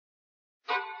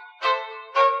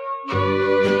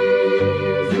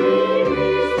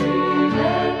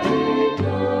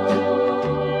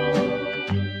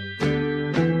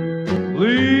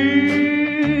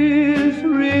Please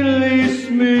release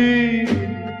me,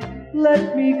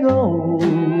 let me go.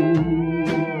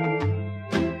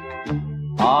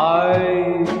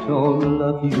 I don't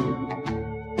love you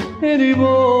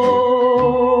anymore.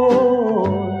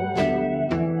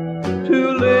 To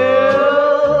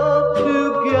live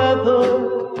together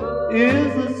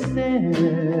is a sin.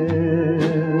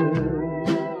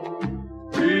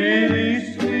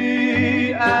 Release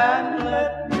me and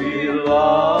let me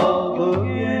love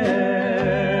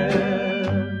again.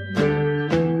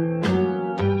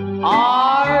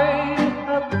 I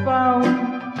have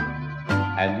found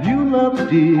a new love,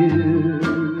 dear,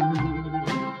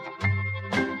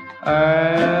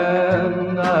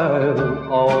 and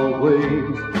I'll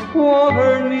always want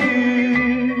her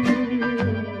near.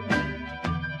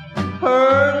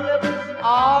 Her lips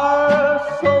are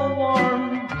so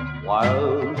warm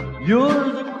while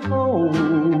yours are cold.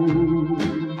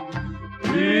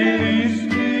 Release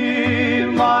me,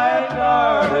 my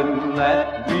darling,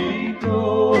 let me go.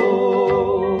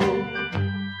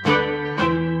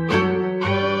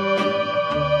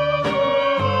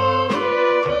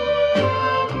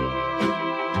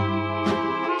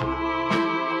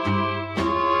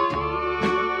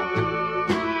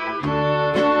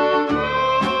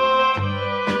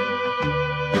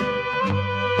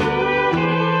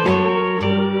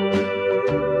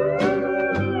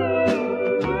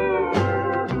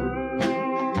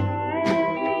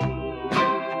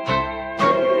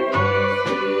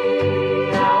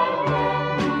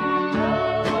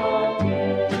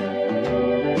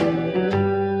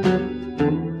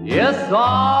 Yes,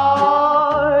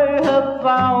 I have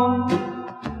found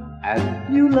a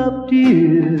new love,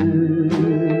 dear,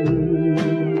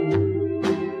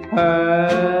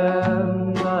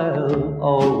 and I'll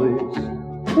always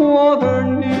want her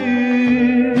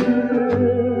near.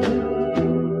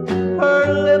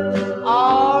 Her lips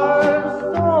are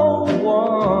so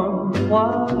warm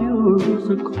while yours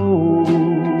are cold.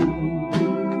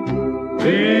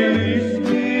 Release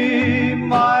me,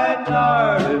 my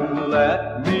darling,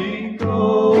 let me go.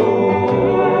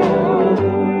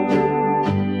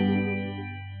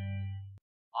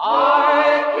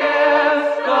 I can't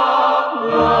stop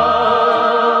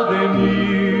loving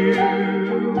you,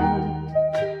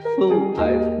 so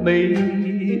I've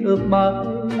made up my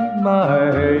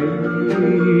mind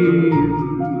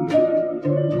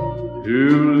to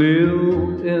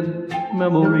live in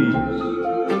memories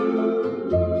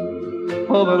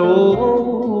of an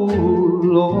old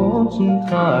lonesome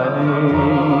time.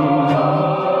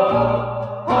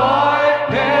 I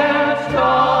can't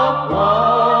stop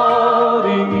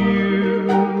wanting you,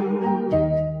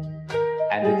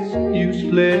 and it's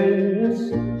useless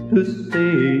to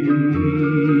say.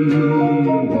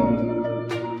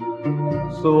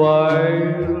 So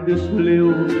I'll just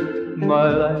live my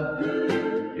life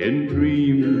in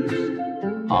dreams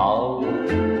of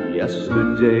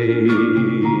yesterday.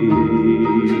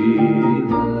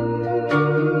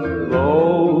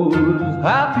 Those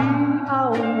happy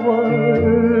hours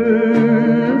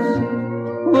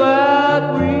that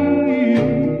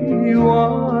we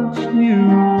once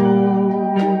knew,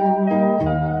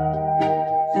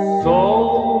 so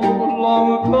long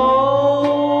ago,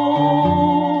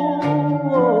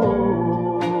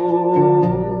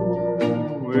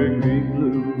 make me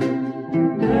blue.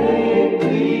 Make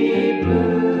me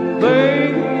blue.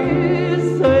 Make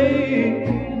me say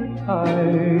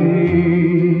time.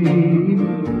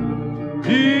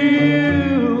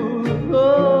 Heal the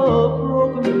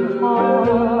broken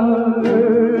heart.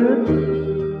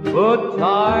 But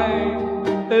time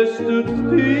has stood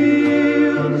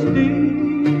still,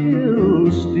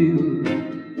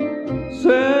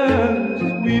 since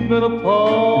we've been apart.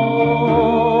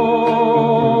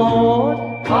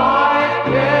 I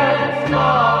can't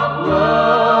stop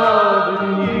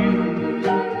loving you.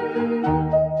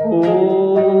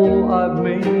 Oh, I've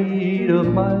made up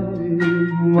my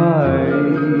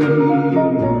mind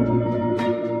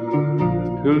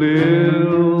to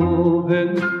live in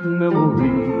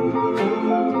memory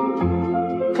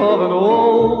of an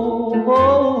old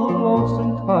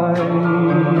lonesome time.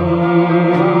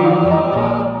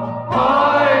 I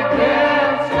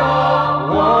can't stop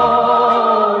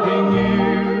wanting you.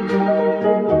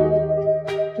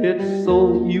 It's so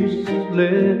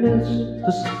useless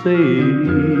to say.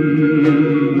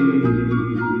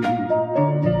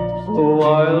 So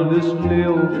I'll just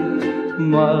live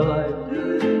my life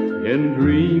in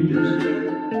dreams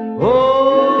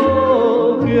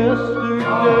of yesterday.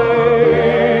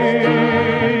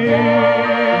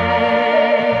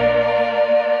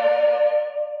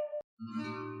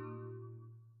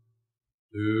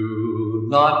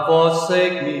 not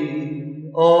forsake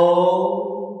me,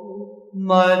 oh,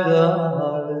 my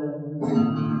darling.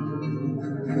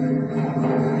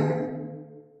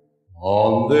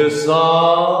 On this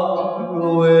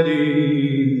our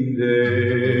wedding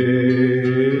day,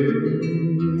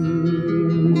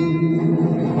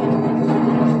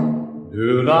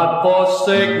 do not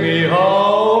forsake me,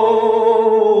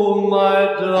 oh, my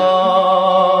darling.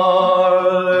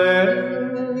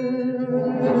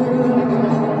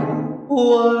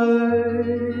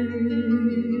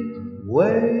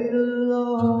 Wait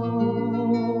alone.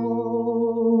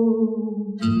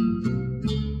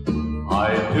 I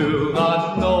do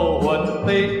not know what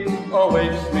fate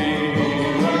awaits me.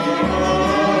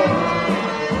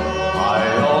 I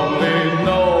only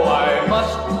know I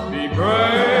must be brave,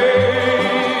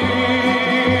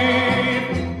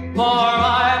 for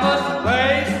I must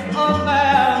face a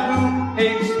man who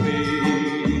hates me.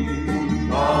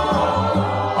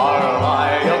 Are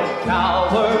I a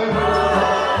coward,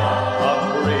 a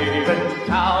craven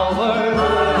coward?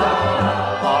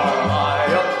 Are I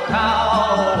a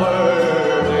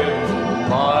coward in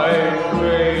my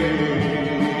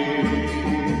grave?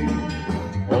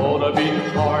 Oh, to be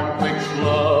torn twixt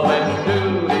love and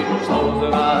duty,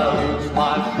 supposing I lose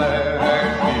my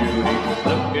fair-haired beauty.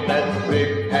 Look at that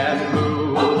big hand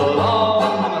move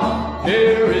along,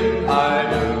 hear it I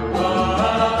do.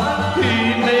 He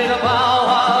made a vow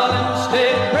while in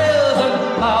state prison.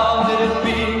 How did it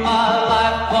be my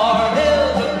life for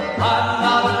his? I'm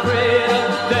not afraid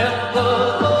of death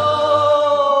alone.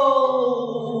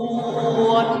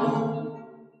 What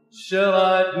shall I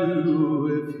do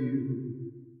if you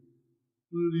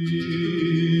leave?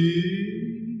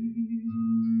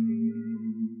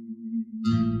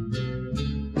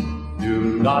 Do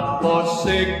not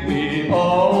forsake me,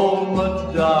 oh, my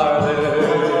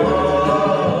darling.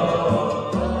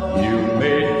 You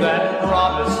made that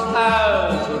promise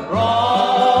as a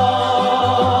bride.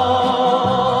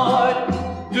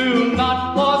 Do not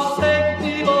forsake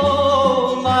me,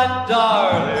 oh, my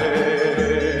darling.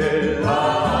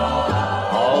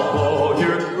 Although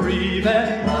you're grieving,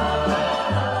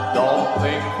 don't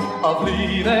think of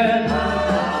leaving.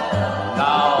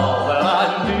 Now that I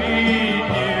need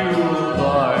you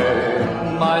by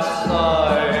my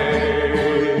side.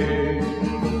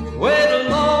 Wait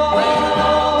alone, wait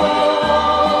alone,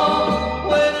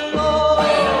 wait alone,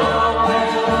 wait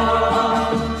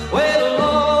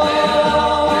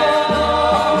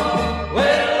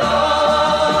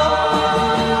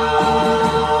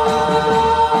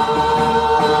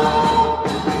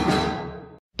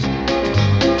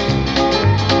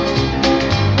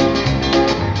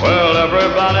Well,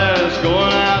 everybody's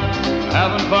going out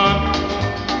having fun.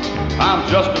 I'm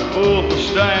just a fool for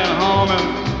staying home and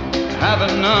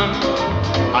having none.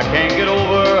 I can't get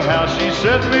over how she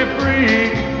set me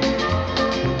free.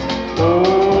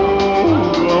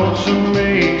 Oh, lonesome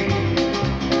me.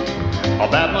 A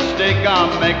bad mistake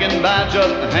I'm making by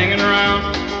just hanging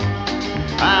around.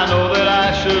 I know that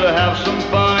I should have some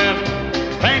fun and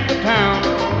paint the town.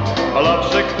 A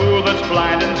lovesick fool that's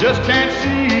blind and just can't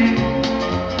see.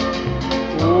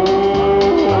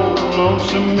 Oh,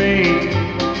 lonesome me.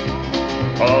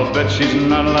 I'll bet she's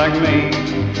not like me.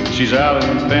 She's out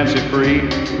and fancy free,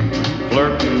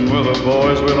 flirting with the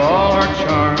boys with all her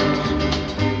charms.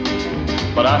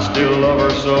 But I still love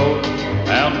her so,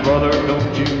 and brother,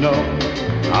 don't you know,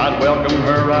 I'd welcome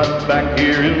her right back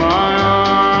here in my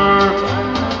arms.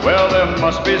 Well, there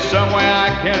must be some way I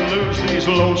can lose these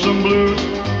lonesome blues.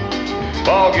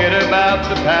 Forget about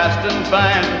the past and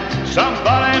find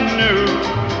somebody new.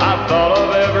 I've thought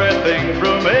of everything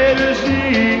from A to Z.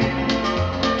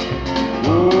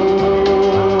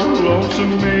 Oh,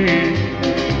 lonesome me.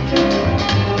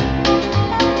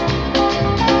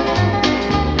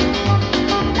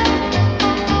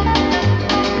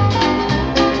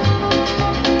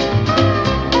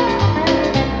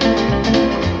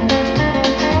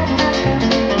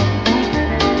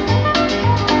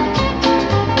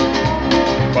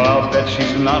 Well, I'll bet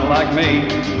she's not like me.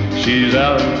 She's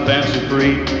out and fancy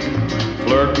free,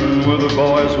 flirting with the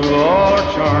boys with all her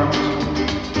charms.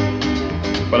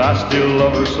 But I still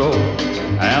love her so,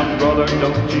 and brother,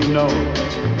 don't you know,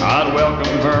 I'd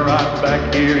welcome her right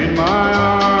back here in my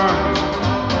arms.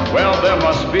 Well, there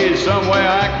must be some way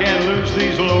I can lose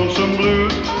these lonesome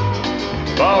blues.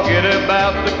 Forget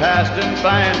about the past and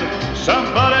find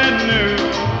somebody new.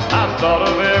 I've thought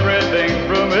of everything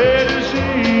from A to Z.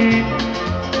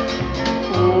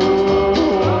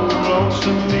 Oh,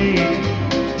 lonesome me.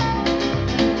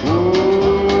 Oh,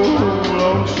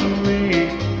 lonesome me.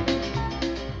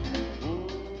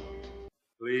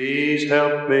 Please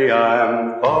help me,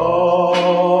 I'm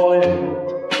falling.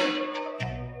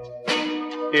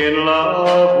 in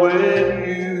love with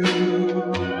you.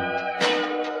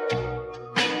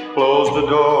 Close the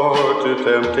door to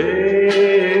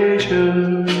temptation.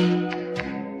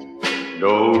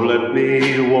 Don't let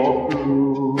me walk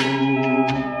through.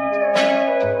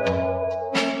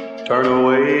 Turn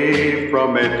away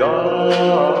from me,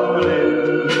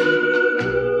 darling.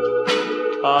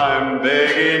 I'm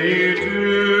begging you to.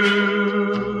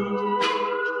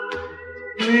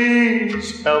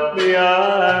 Please help me,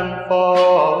 I'm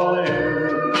falling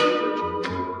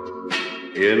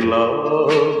in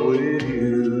love with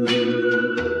you.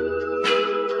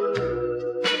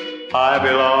 I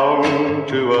belong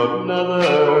to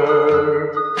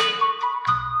another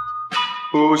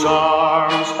whose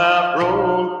arms have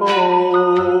grown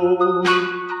cold,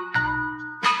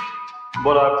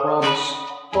 but I promise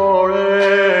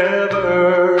forever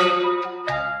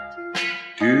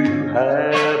to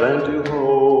have and to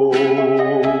hold.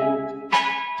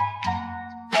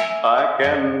 I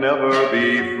can never be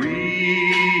free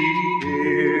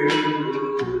here,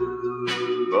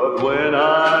 but when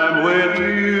I'm with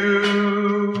you,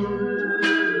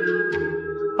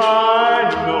 I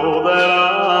know that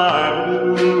I'm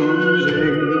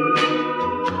losing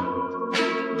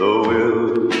the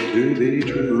will to be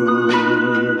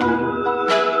true.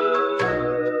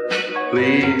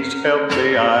 Please help me,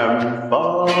 I'm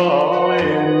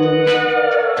falling,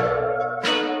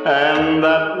 and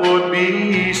that would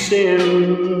be sin.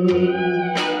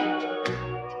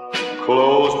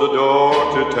 Close the door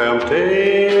to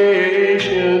temptation.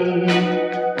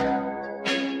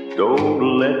 Don't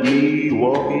let me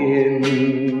walk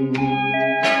in,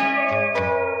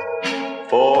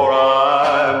 for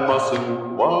I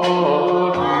mustn't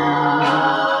want you.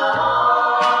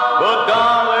 But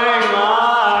darling,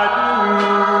 I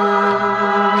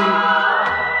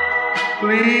do.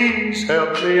 Please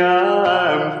help me,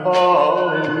 I'm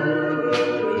falling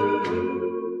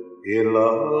in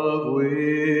love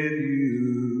with you.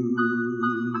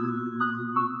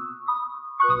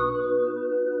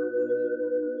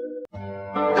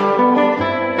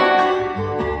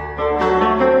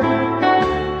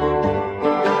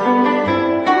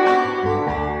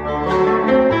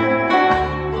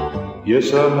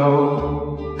 Yes, I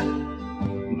know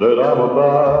that I'm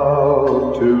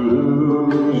about to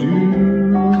lose you,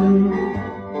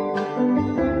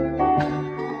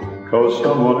 'cause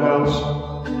someone else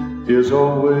is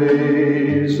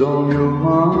always on your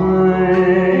mind.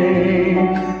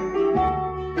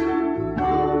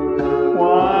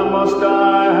 Why must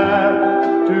I have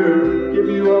to give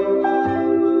you up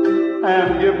and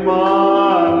give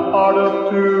my heart up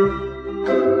to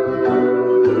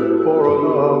for a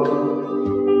love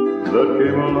that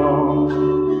came along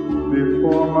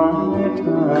before my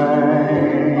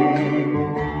time?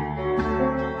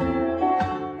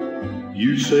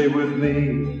 You say with me,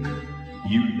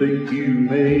 you think you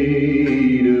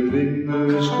made a big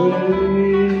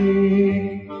mistake.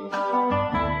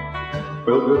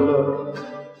 Well, good luck.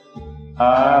 I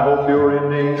hope your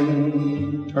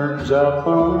ending turns out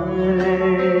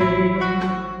fine.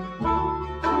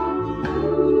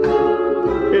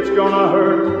 It's gonna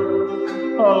hurt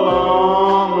a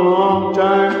long, long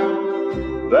time.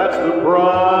 That's the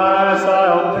price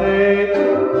I'll pay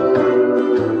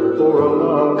for a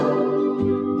love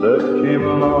that came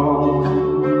along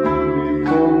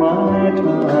before my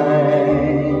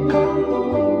time.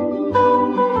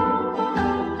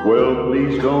 Well,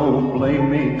 please don't blame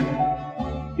me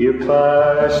if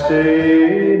I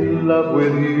stay in love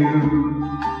with you.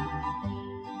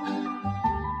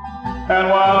 And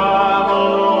while I'm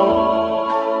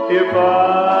alone, if I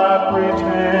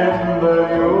pretend that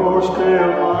you're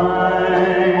still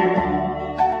mine,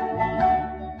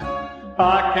 I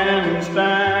can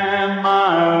stand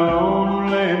my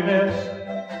loneliness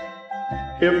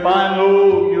if I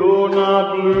know you're not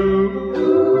blue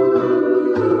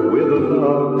with a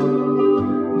love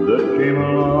that came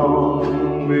along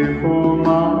before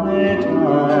my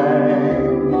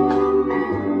time.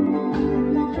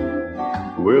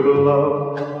 With a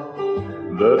love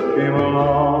that came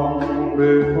along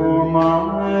before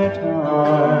my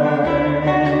time.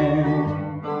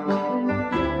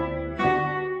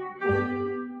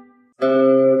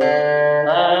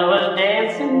 I was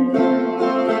dancing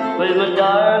with my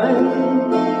darling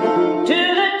to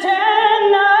the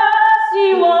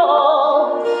Tennessee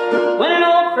waltz when an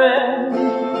old friend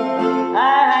I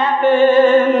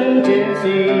happened to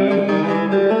see.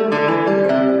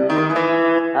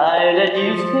 I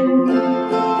introduced him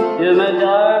to my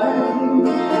darling,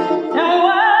 and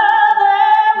while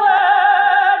they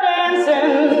were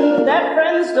dancing,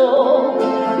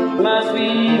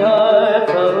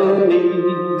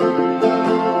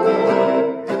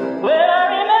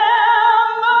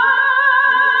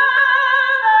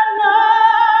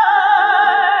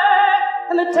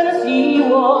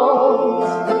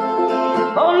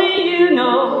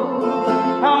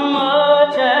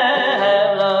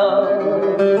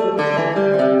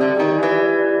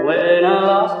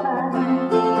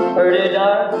 pretty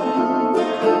dark